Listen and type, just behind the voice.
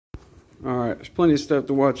Alright, there's plenty of stuff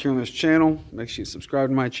to watch here on this channel. Make sure you subscribe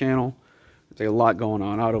to my channel. There's a lot going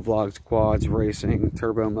on. Auto vlogs, quads, racing,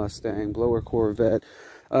 turbo Mustang, blower Corvette,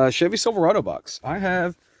 Chevy Silverado box. I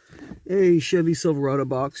have a Chevy Silverado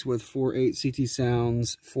box with 4.8 CT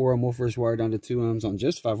sounds, 4 ohm woofers wired down to 2 ohms on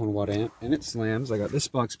just 500 watt amp, and it slams. I got this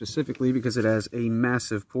box specifically because it has a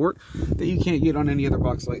massive port that you can't get on any other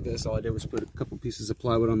box like this. All I did was put a couple pieces of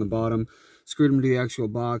plywood on the bottom, screwed them to the actual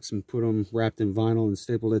box, and put them wrapped in vinyl and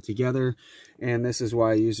stapled it together. And this is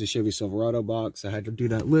why I use the Chevy Silverado box. I had to do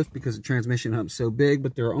that lift because the transmission hub's so big,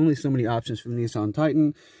 but there are only so many options from the Nissan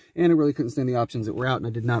Titan, and I really couldn't stand the options that were out, and I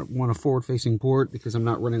did not want a forward-facing port because I'm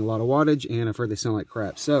not running a lot of wattage, and I've heard they sound like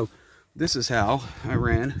crap. So this is how I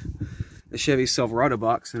ran a Chevy Silverado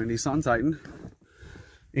box in a Nissan Titan,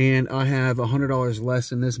 and I have $100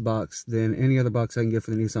 less in this box than any other box I can get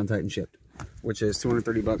for the Nissan Titan shipped, which is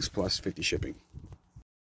 $230 plus 50 shipping.